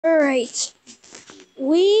Alright,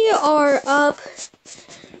 we are up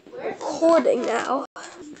recording now.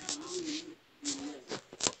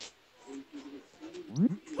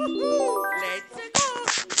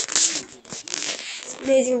 It's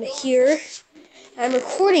amazing to hear. I'm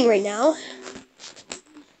recording right now.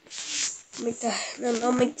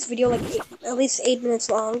 I'll make this video like at least 8 minutes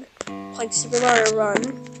long. Like Super Mario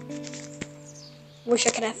Run. Wish I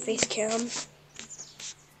could have face cam.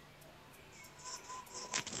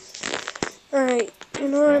 Alright, you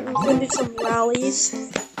know what? I'm gonna do some rallies.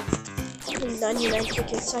 99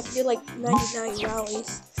 tickets, so I can do like 99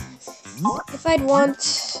 rallies. If I'd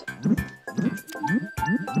want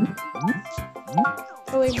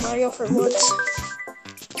probably Mario for once.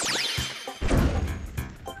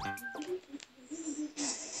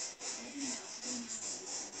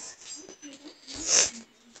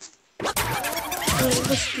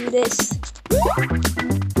 Let's do this.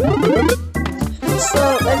 So,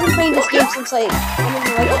 I've been playing this game since like, I don't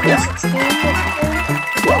know, like 2016 or something.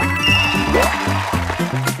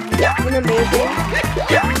 It's been amazing.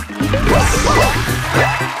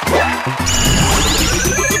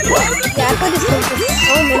 Yeah, I played this game for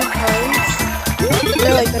so many times. I'm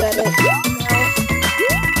really good at it.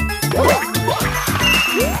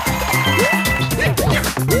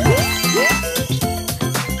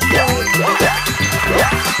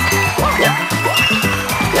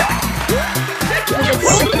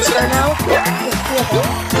 Superstar now.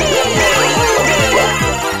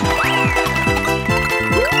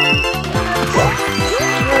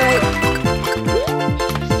 Alright.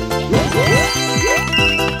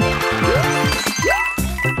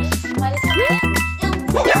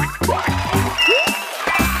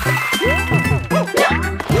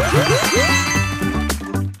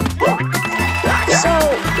 So,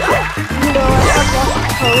 you know, I have lost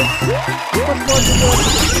the code. What more to do?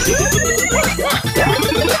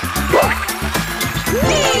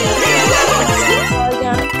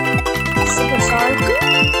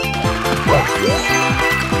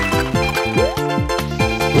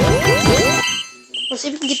 Let's see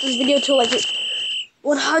if we can get this video to like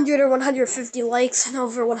 100 or 150 likes and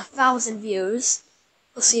over 1,000 views.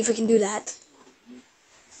 Let's see if we can do that.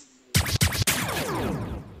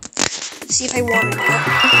 Let's see if I want or not.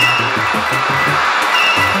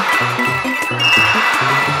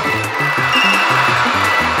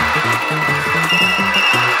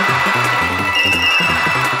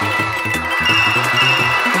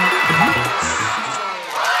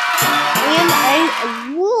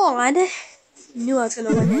 Knew I was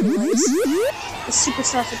gonna win anyways. The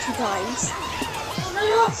superstar for 2 times.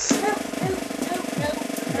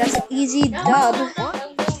 That's an easy dub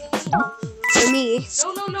for me.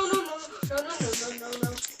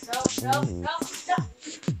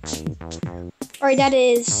 Alright, that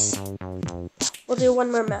is. We'll do one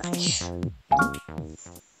more match.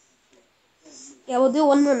 Yeah, we'll do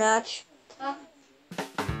one more match.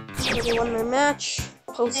 We'll do one more match.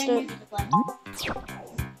 Post it.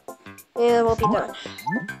 And we'll be done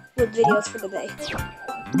with videos for the day.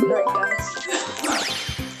 Alright, guys.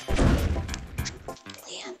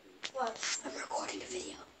 Leanne, I'm recording a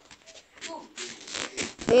video.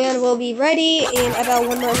 And we'll be ready in about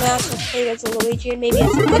one more match. Let's play as Luigi and maybe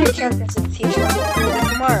as some other characters in the future.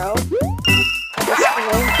 Tomorrow.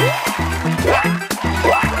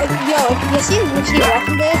 Yo, if you see Luigi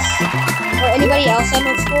watching this, or anybody else at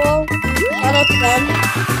my school, shout out to them.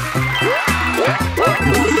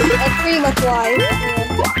 That's pretty much live.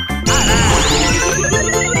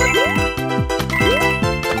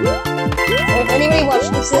 So if anybody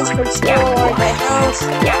watching this is from school or at my house,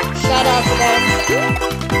 shout out to them.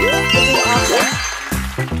 This is awesome.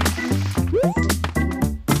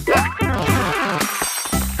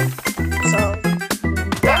 So.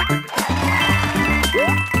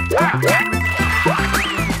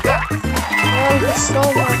 Oh, it's so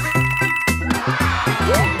much.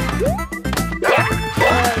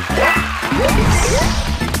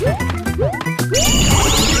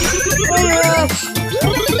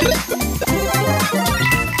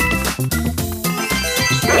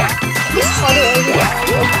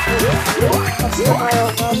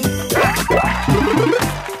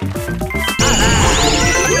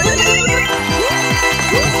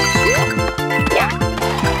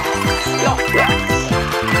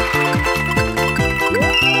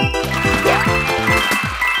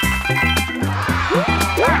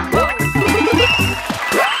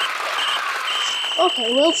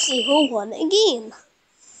 Okay, we'll see who won again.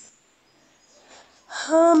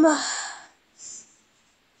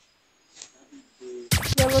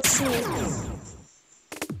 Yeah, let's see.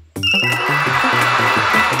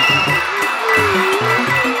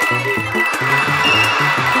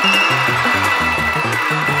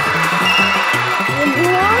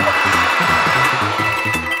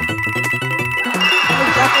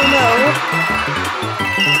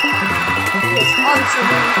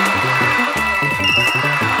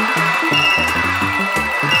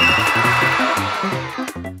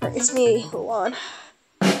 It's me who won.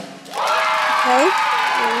 Okay.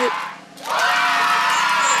 Wait.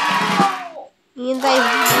 And I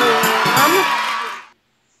won.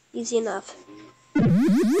 Easy enough.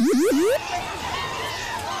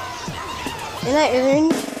 And I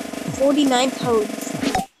earned 49 codes.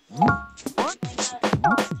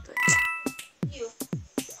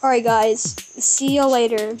 Alright guys, see you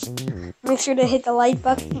later. Make sure to hit the like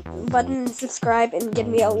button and subscribe and give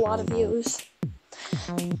me a lot of views.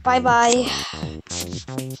 Bye bye.